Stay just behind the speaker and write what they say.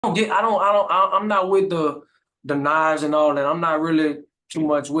I'm not with the knives and all that. I'm not really too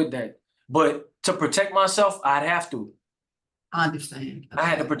much with that. But to protect myself, I'd have to. I understand. I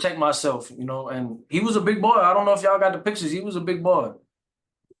had to protect myself, and he was a big boy. I don't know if y'all got the pictures. He was a big boy.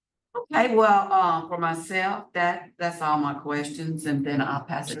 Okay, well, for myself, that's all my questions, and then I'll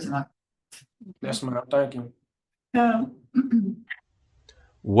pass it to my. Yes, ma'am. Thank you.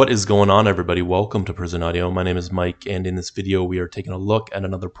 What is going on, everybody? Welcome to Prison Audio. My name is Mike, and in this video we are taking a look at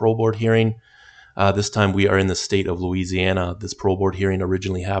another parole board hearing. This time we are in the state of Louisiana. This parole board hearing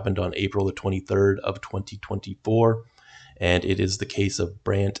originally happened on April the 23rd of 2024, and it is the case of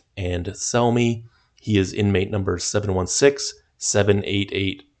Brant Anselmi. He is inmate number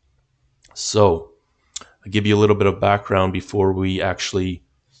 716788. So, I'll give you a little bit of background before we actually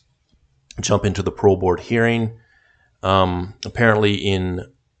jump into the parole board hearing. Apparently in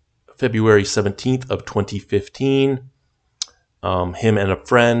February 17th of 2015, him and a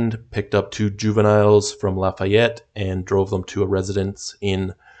friend picked up two juveniles from Lafayette and drove them to a residence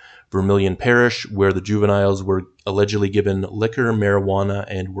in Vermilion Parish where the juveniles were allegedly given liquor, marijuana,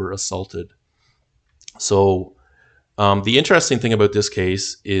 and were assaulted. So the interesting thing about this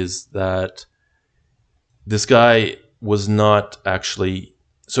case is that this guy was not actually,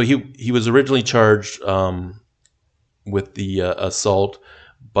 so he was originally charged with the assault,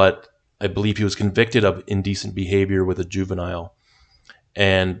 but I believe he was convicted of indecent behavior with a juvenile.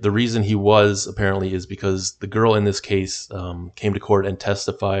 And the reason he was apparently is because the girl in this case came to court and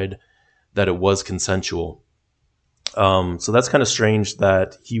testified that it was consensual. So that's kind of strange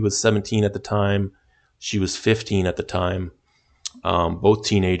that he was 17 at the time, she was 15 at the time, both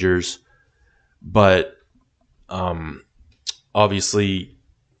teenagers. But obviously,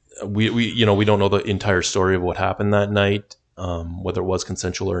 we don't know the entire story of what happened that night, whether it was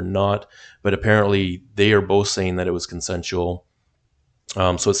consensual or not. But apparently, they are both saying that it was consensual.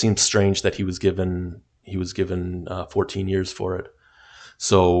 So it seems strange that he was given 14 years for it.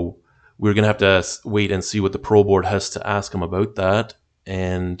 So we're gonna have to wait and see what the parole board has to ask him about that.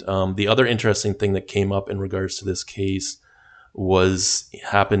 And the other interesting thing that came up in regards to this case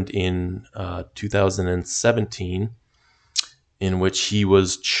happened in 2017. In which he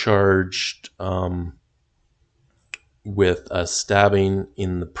was charged with a stabbing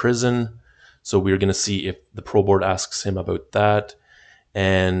in the prison. So we're going to see if the parole board asks him about that.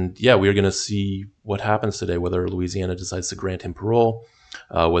 And yeah, we're going to see what happens today, whether Louisiana decides to grant him parole,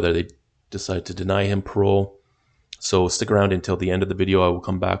 whether they decide to deny him parole. So stick around until the end of the video. I will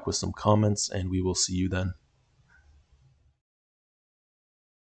come back with some comments, and we will see you then.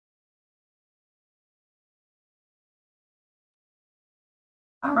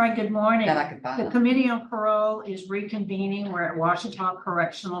 All right, good morning. That I could buy. The Committee on Parole is reconvening. We're at Washita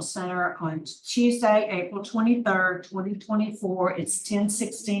Correctional Center on Tuesday, April 23rd, 2024. It's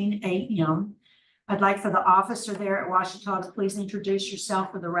 10:16 a.m. I'd like for the officer there at Washita to please introduce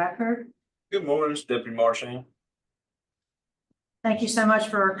yourself for the record. Good morning, it's Deputy Marchand. Thank you so much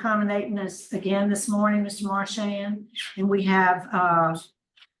for accommodating us again this morning, Mr. Marchand. And we have,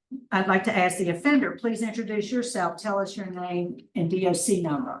 I'd like to ask the offender, please introduce yourself. Tell us your name and DOC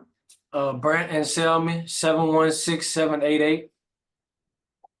number. Brant Anselmi, 716788.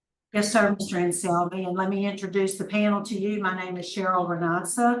 Yes, sir, Mr. Anselmi. And let me introduce the panel to you. My name is Cheryl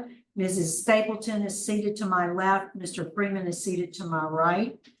Renatza. Mrs. Stapleton is seated to my left. Mr. Freeman is seated to my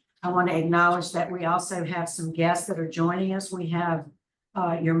right. I want to acknowledge that we also have some guests that are joining us. We have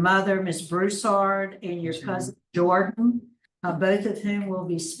your mother, Miss Broussard, and your cousin Jordan. Both of whom will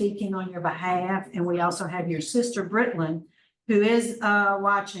be speaking on your behalf. And we also have your sister, Britlin, who is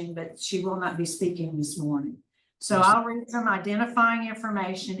watching, but she will not be speaking this morning. So I'll read some identifying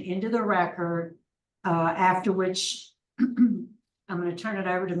information into the record, after which I'm going to turn it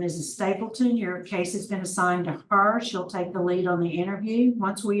over to Mrs. Stapleton. Your case has been assigned to her. She'll take the lead on the interview.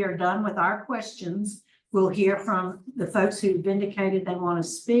 Once we are done with our questions, we'll hear from the folks who've indicated they want to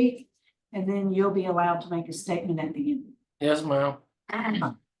speak, and then you'll be allowed to make a statement at the end. Yes, ma'am.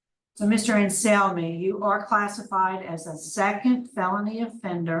 So, Mr. Anselmi, you are classified as a second felony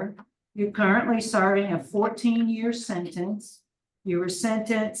offender. You're currently serving a 14-year sentence. You were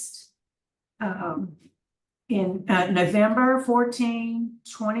sentenced in November 14,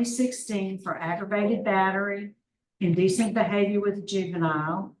 2016 for aggravated battery, indecent behavior with a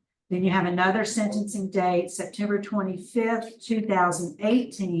juvenile. Then you have another sentencing date, September 25th,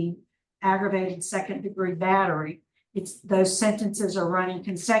 2018, aggravated second-degree battery. Those sentences are running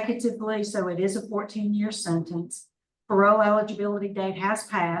consecutively, so it is a 14-year sentence. Parole eligibility date has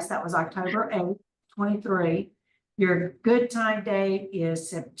passed. That was October 8th, 23. Your good time date is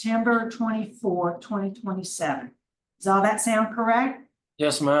September 24th, 2027. Does all that sound correct?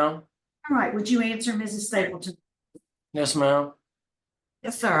 Yes, ma'am. All right, would you answer Mrs. Stapleton? Yes, ma'am.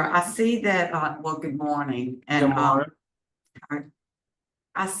 Yes, sir. I see that, well, good morning. Good And, morning.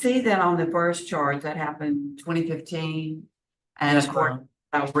 I see that on the first charge that happened 2015. And Yes, of course, ma'am.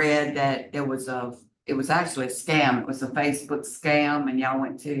 I read that it was actually a scam. It was a Facebook scam and y'all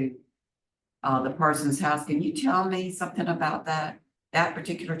went to the person's house. Can you tell me something about that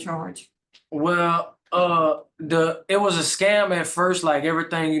particular charge? Well, it was a scam at first, like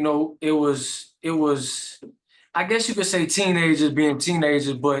everything, it was, I guess you could say teenagers being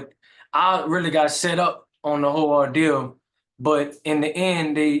teenagers, but I really got set up on the whole ordeal. But in the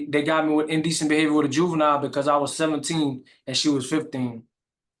end, they got me with indecent behavior with a juvenile because I was 17 and she was 15.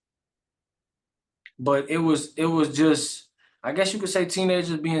 But it was just, I guess you could say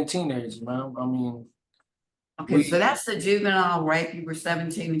teenagers being teenagers, man. I mean, Okay, so that's the juvenile rape. You were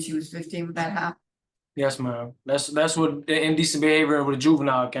 17 and she was 15 when that happened? yes, ma'am. That's what the indecent behavior with a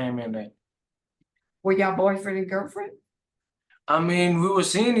juvenile came in at. Were y'all boyfriend and girlfriend? I mean, we were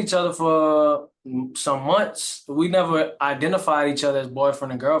seeing each other for some months. We never identified each other as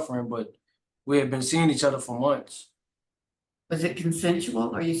boyfriend and girlfriend, but we had been seeing each other for months. Was it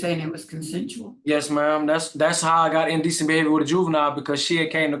consensual? Are you saying it was consensual? Yes, ma'am. That's how I got indecent behavior with a juvenile because she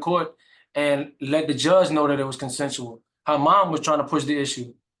had came to court and let the judge know that it was consensual. Her mom was trying to push the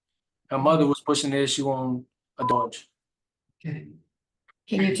issue. Her mother was pushing the issue on a judge. Okay.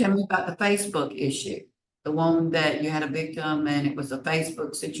 Can you tell me about the Facebook issue? The one that you had a victim and it was a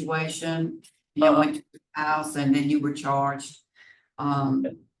Facebook situation? You went to the house and then you were charged.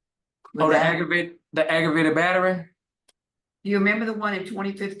 With the that. aggravated battery? Do you remember the one in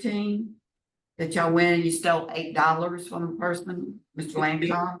 2015? That y'all went and you stole $8 from a person, Mr.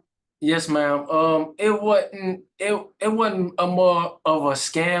 Lancome? Yes, ma'am. It wasn't a more of a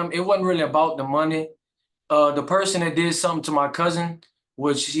scam. It wasn't really about the money. The person that did something to my cousin,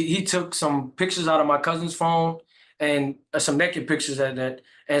 which he took some pictures out of my cousin's phone and some naked pictures at that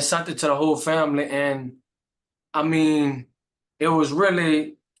and sent it to the whole family. And I mean, it was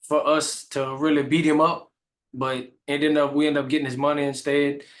really for us to really beat him up, but we ended up getting his money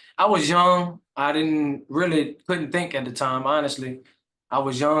instead. I was young. I couldn't think at the time, honestly. I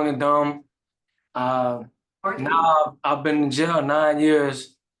was young and dumb. Now I've been in jail 9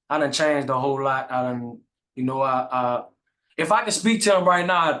 years. I done changed a whole lot. If I could speak to him right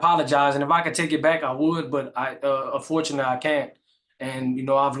now, I'd apologize. And if I could take it back, I would, but unfortunately I can't. And,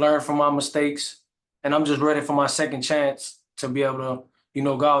 I've learned from my mistakes and I'm just ready for my second chance to be able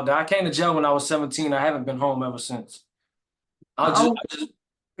to, go out there. I came to jail when I was 17. I haven't been home ever since. You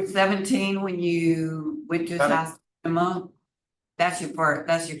were 17 when you went to his house to pick him up? That's your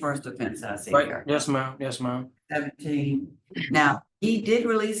first offense, I see Right. here. Yes, ma'am. Yes, ma'am. 17. Now, he did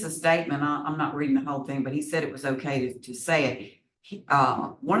release a statement. I'm not reading the whole thing, but he said it was okay to say it.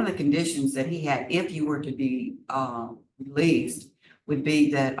 One of the conditions that he had, if you were to be released, would be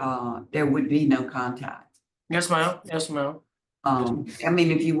that there would be no contact. Yes, ma'am. Yes, ma'am. I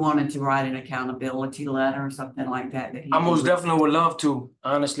mean, if you wanted to write an accountability letter or something like that. I most definitely would love to.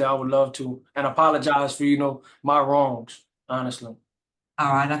 Honestly, I would love to. And apologize for, my wrongs, honestly.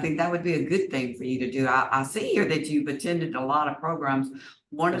 All right, I think that would be a good thing for you to do. I see here that you've attended a lot of programs.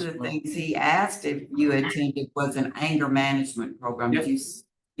 One of the things he asked if you attended was an anger management program. Yep. You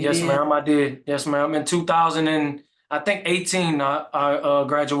Yes, did? ma'am, I did. Yes, ma'am. In 2018, I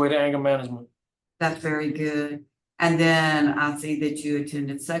graduated anger management. That's very good. And then I see that you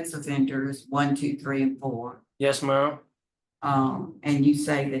attended sex offenders 1, 2, 3, and 4. Yes, ma'am. And you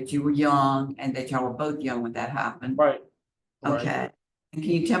say that you were young and that y'all were both young when that happened. Right. Okay. And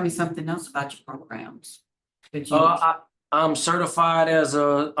can you tell me something else about your programs? That you I'm certified in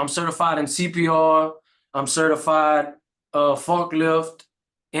CPR. I'm certified forklift,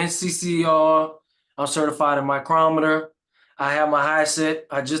 NCCR. I'm certified in micrometer. I have my high set.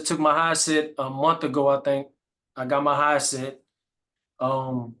 I just took my high set a month ago, I think. I got my high set.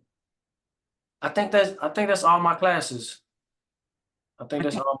 I think that's all my classes.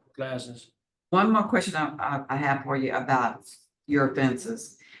 One more question I have for you about your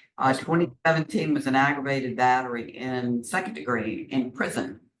offenses. 2017 was an aggravated battery in second degree in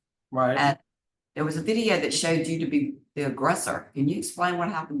prison. Right. And there was a video that showed you to be the aggressor. Can you explain what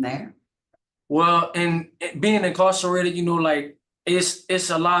happened there? Well, in being incarcerated, it's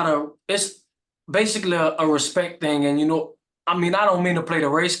basically a respect thing. And, I don't mean to play the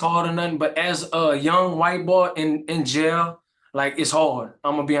race card or nothing, but as a young white boy in jail, it's hard.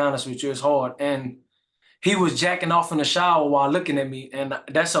 I'm gonna be honest with you, it's hard. And he was jacking off in the shower while looking at me, and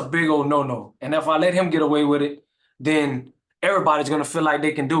that's a big old no-no. And if I let him get away with it, then everybody's gonna feel like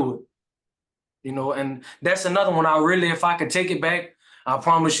they can do it. And that's another one if I could take it back, I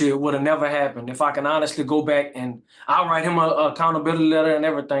promise you, it would have never happened. If I can honestly go back and I'll write him a accountability letter and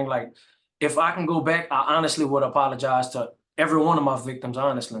everything. Like, if I can go back, I honestly would apologize to every one of my victims,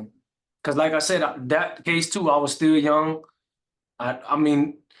 honestly. Because, like I said, that case too, I was still young. I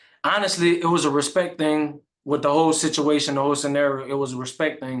mean, honestly, it was a respect thing with the whole situation, the whole scenario. It was a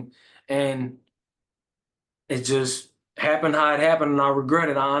respect thing, and it just happened how it happened, and I regret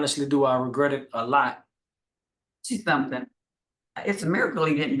it. I honestly do. I regret it a lot. See something. It's a miracle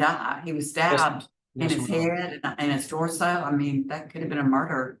he didn't die. He was stabbed in Yes, his ma'am. head and his torso. I mean, that could have been a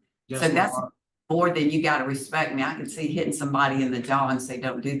murder. Yes, So ma'am. that's more than you gotta respect me. I can see hitting somebody in the jaw and say,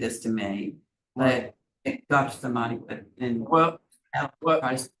 don't do this to me. Right. But it got somebody with, and. Well,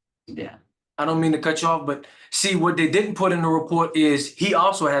 Yeah. I don't mean to cut you off, but see, what they didn't put in the report is he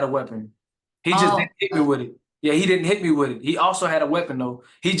also had a weapon. He just Oh. didn't hit me with it. Yeah, he didn't hit me with it. He also had a weapon though.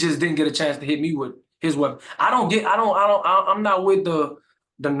 He just didn't get a chance to hit me with his weapon. I'm not with the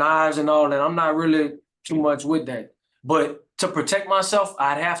knives and all that. I'm not really too much with that. But to protect myself,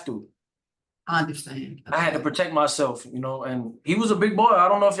 I'd have to. I understand. I had to protect myself, you know, and he was a big boy. I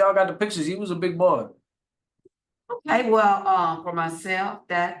don't know if y'all got the pictures. He was a big boy. Okay, well, for myself,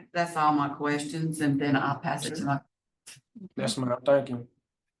 that's all my questions, and then I'll pass it to my. Yes, ma'am. Thank you.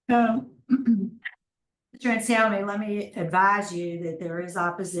 Mr. Anselmi, let me advise you that there is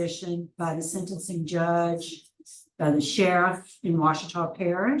opposition by the sentencing judge, by the sheriff in Washita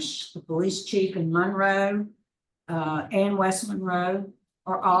Parish, the police chief in Monroe, and West Monroe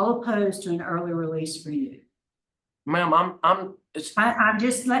are all opposed to an early release for you. Ma'am, I'm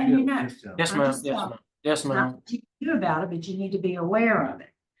just letting you know. yes, I'm ma'am. just Yes, telling- ma'am. Yes, ma'am. Not to you about it, but you need to be aware of it.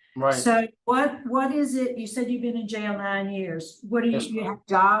 Right. So what is it? You said you've been in jail 9 years. What do Yes, you ma'am. have a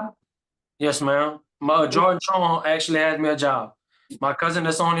job? Yes, ma'am. My Jordan Tron actually has me a job. My cousin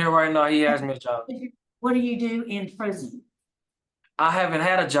that's on here right now, he has me a job. What do you do in prison? I haven't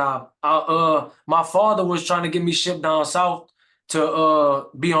had a job. My father was trying to get me shipped down south to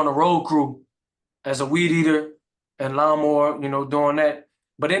be on a road crew as a weed eater and lawnmower, you know, doing that.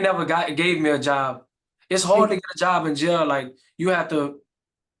 But they never gave me a job. It's hard to get a job in jail. Like, you have to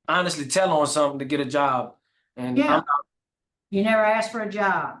honestly tell on something to get a job. And Yeah. You never asked for a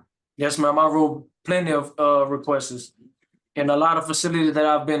job. yes, ma'am. I wrote plenty of requests in a lot of facilities that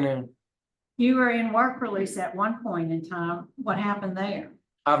I've been in. You were in work release at one point in time. What happened there?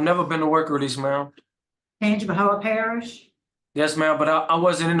 I've never been to work release, ma'am. Tangipahoa Parish? Yes, ma'am, but I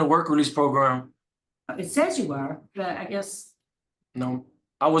wasn't in the work release program. It says you were, but I guess. No,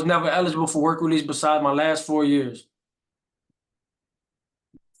 I was never eligible for work release besides my last 4 years.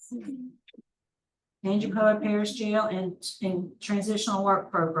 Tangipahoa Parish Jail and in Transitional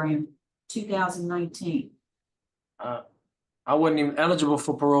Work Program, 2019. I wasn't even eligible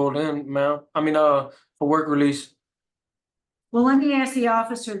for parole then, ma'am. I mean, for work release. Well, let me ask the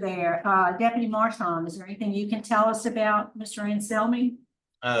officer there, Deputy Marchand, is there anything you can tell us about Mr. Anselmi?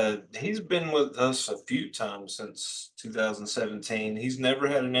 He's been with us a few times since 2017. He's never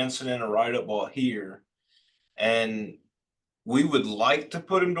had an incident or write-up while here. And we would like to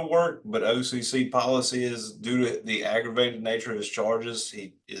put him to work, but OCC policy is due to the aggravated nature of his charges,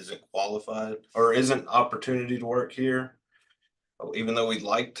 he isn't qualified or isn't opportunity to work here. Even though we'd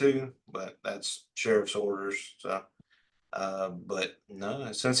like to, but that's sheriff's orders, so. But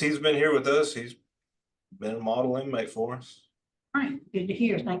no, since he's been here with us, he's been a model inmate for us. All right, good to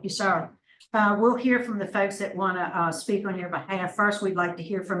hear. Thank you, sir. We'll hear from the folks that want to speak on your behalf. First, we'd like to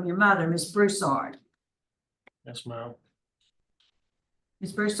hear from your mother, Ms. Broussard. Yes, ma'am.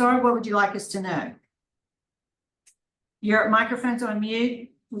 Ms. Broussard, what would you like us to know? Your microphone's on mute.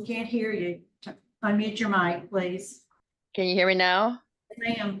 We can't hear you. Unmute your mic, please. Can you hear me now?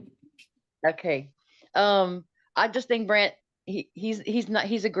 Ma'am. Okay. I just think Brant, he's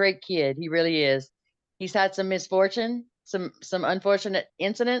a great kid. He really is. He's had some misfortune, some unfortunate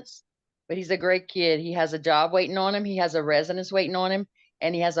incidents, but he's a great kid. He has a job waiting on him. He has a residence waiting on him,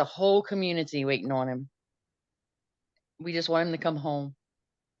 and he has a whole community waiting on him. We just want him to come home.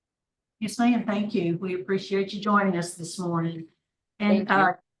 Yes, ma'am. Thank you. We appreciate you joining us this morning. And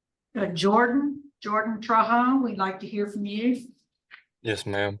Thank Jordan Trahan, we'd like to hear from you. Yes,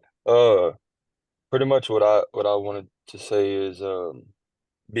 ma'am. Pretty much what I wanted to say is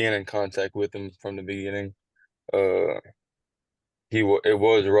being in contact with him from the beginning. It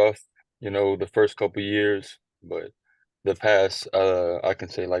was rough, you know, the first couple years, but the past I can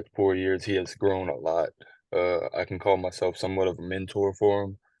say like 4 years he has grown a lot. I can call myself somewhat of a mentor for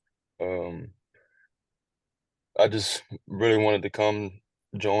him. I just really wanted to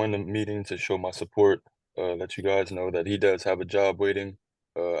join the meeting to show my support, let you guys know that he does have a job waiting.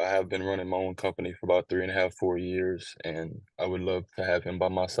 I have been running my own company for about 3.5, 4 years, and I would love to have him by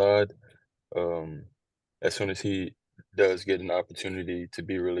my side. Um, as soon as he does get an opportunity to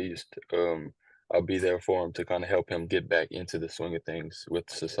be released, I'll be there for him to kind of help him get back into the swing of things with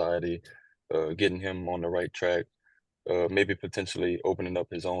society, getting him on the right track, maybe potentially opening up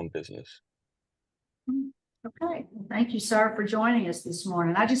his own business. Okay, thank you, sir, for joining us this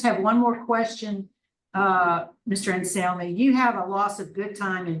morning. I just have one more question. Mr. Anselmi, you have a loss of good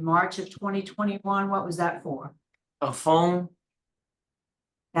time in March of 2021. What was that for? A phone?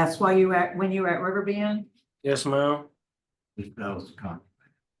 That's why when you were at Riverbend? Yes, ma'am. That was the con.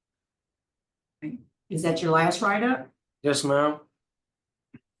 Is that your last write-up? Yes, ma'am.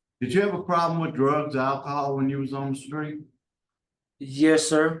 Did you have a problem with drugs, alcohol when you was on the street? Yes,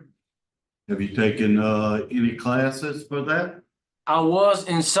 sir. Have you taken any classes for that? I was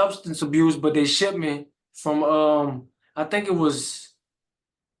in substance abuse, but they shipped me from I think it was,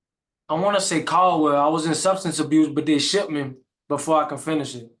 I want to say Caldwell. I was in substance abuse, but they shipped me before I can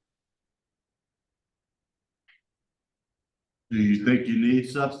finish it. Do you think you need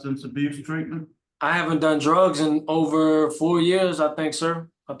substance abuse treatment? I haven't done drugs in over 4 years, I think, sir.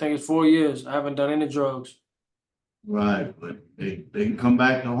 I think it's 4 years. I haven't done any drugs. Right, but they can come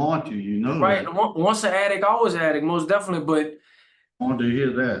back to haunt you, you know Right. that. Once an addict, always an addict, most definitely. But I want to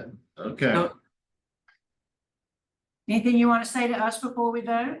hear that. Okay. no, Anything you want to say to us before we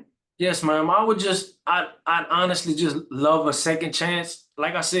vote? yes, ma'am. I'd honestly just love a second chance.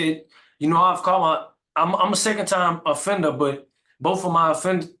 Like I said, I'm a second time offender, but both of my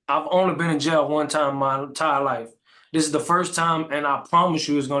I've only been in jail one time my entire life. This is the first time, and I promise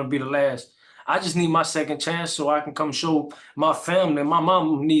you it's going to be the last. I just need my second chance so I can come show my family. My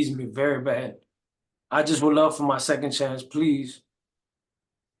mom needs me very bad. I just would love for my second chance, please.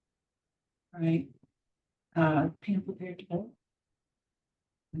 All right. Pen prepared to vote?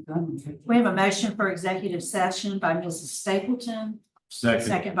 We have a motion for executive session by Mrs. Stapleton, Second.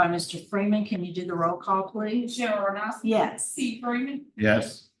 second by Mr. Freeman. Can you do the roll call, please? Cheryl Renowski. Yes. C. Freeman.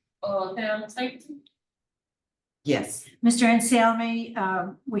 Yes. Pamela Stapleton. Yes. Mr. Anselmi,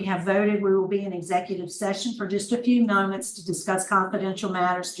 we have voted. We will be in executive session for just a few moments to discuss confidential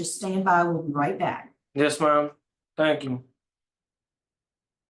matters. Just stand by. We'll be right back. Yes, ma'am. Thank you.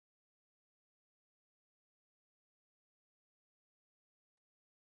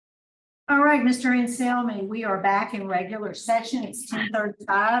 All right, Mr. Anselmi, we are back in regular session. It's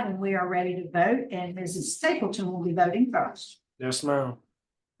 10:35 and we are ready to vote, and Mrs. Stapleton will be voting first. Yes, ma'am.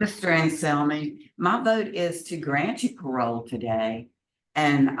 Mr. Anselmi, my vote is to grant you parole today.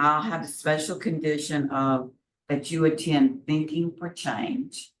 And I'll have a special condition of that you attend Thinking for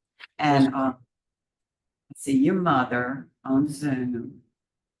Change. And see your mother on Zoom.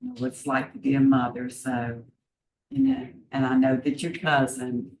 You know what it's like to be a mother, so, you know, and I know that your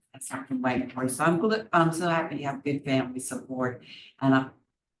cousin, that's what I'm waiting for. So I'm so happy you have good family support. And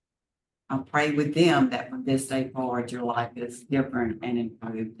I pray with them that from this day forward, your life is different and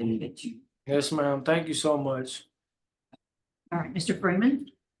improved and that you. Yes, ma'am. Thank you so much. All right, Mr. Freeman.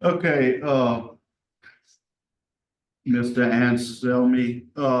 Okay, Mr. Anselmi,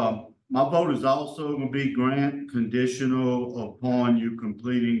 my vote is also gonna be grant conditional upon you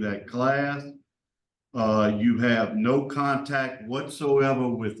completing that class. You have no contact whatsoever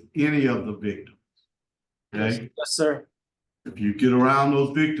with any of the victims. Okay, Yes, sir. if you get around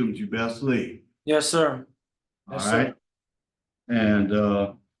those victims, you best leave. Yes, sir. All Yes, sir. right.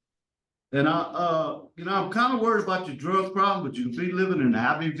 And I'm kind of worried about your drug problem, but you'll be living in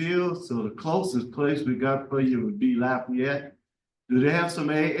Abbeville, so the closest place we got for you would be Lafayette. Do they have some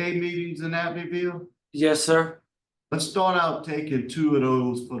AA meetings in Abbeville? Yes, sir. Let's start out taking 2 of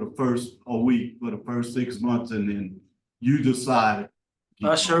those for the first week, for the first 6 months, and then you decide.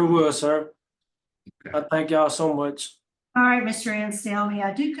 I sure will, sir. I thank y'all so much. All right, Mr. Anselmi,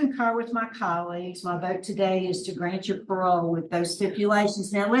 I do concur with my colleagues. My vote today is to grant your parole with those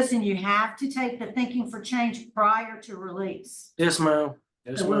stipulations. Now, listen, you have to take the Thinking for Change prior to release. Yes, ma'am.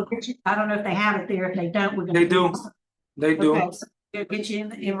 Yes, So we'll ma'am. get you, I don't know if they have it there. If they don't, we're gonna. They do. They do. Okay, so we'll get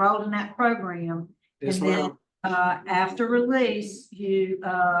you enrolled in that program. Yes, And then, ma'am. after release, you,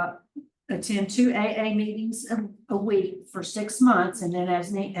 attend 2 AA meetings a week for 6 months, and then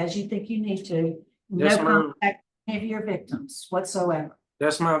as you think you need to. Yes, No ma'am. contact with any of your victims whatsoever.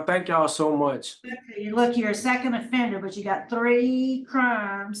 Yes, ma'am. Thank y'all so much. Okay, look, you're a second offender, but you got 3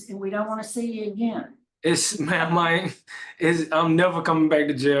 crimes, and we don't want to see you again. I'm never coming back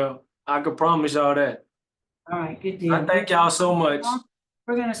to jail. I can promise y'all that. All right, good deal. I thank y'all so much.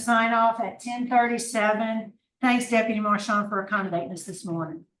 We're gonna sign off at 10:37. Thanks, Deputy Marchand, for accommodating us this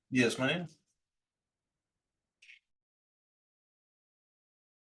morning. Yes, ma'am.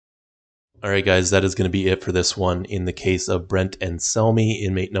 All right, guys, that is going to be it for this one in the case of Brant Anselmi,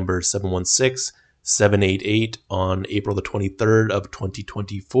 inmate number 716788 on April the 23rd of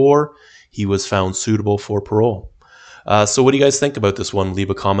 2024. He was found suitable for parole. So what do you guys think about this one?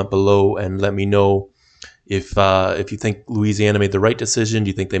 Leave a comment below and let me know if you think Louisiana made the right decision. Do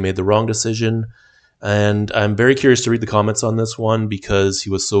you think they made the wrong decision? And I'm very curious to read the comments on this one because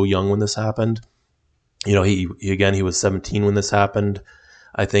he was so young when this happened. You know, he was 17 when this happened.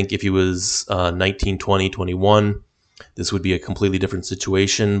 I think if he was 19, 20, 21, this would be a completely different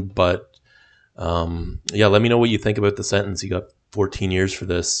situation. But yeah, let me know what you think about the sentence. He got 14 years for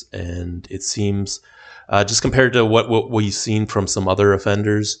this, and it seems, just compared to what we've seen from some other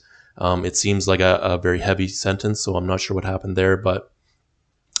offenders, it seems like a very heavy sentence. So I'm not sure what happened there, but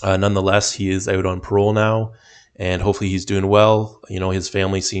nonetheless, he is out on parole now, and hopefully he's doing well. You know, his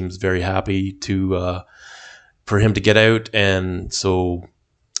family seems very happy for him to get out, and so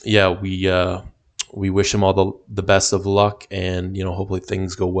yeah, we wish him all the best of luck, and you know, hopefully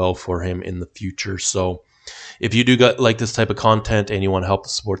things go well for him in the future. So if you do like this type of content and you want to help to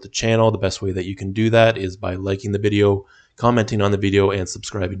support the channel, the best way that you can do that is by liking the video, commenting on the video, and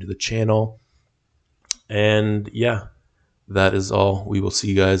subscribing to the channel. And yeah, that is all. We will see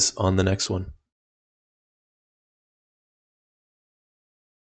you guys on the next one.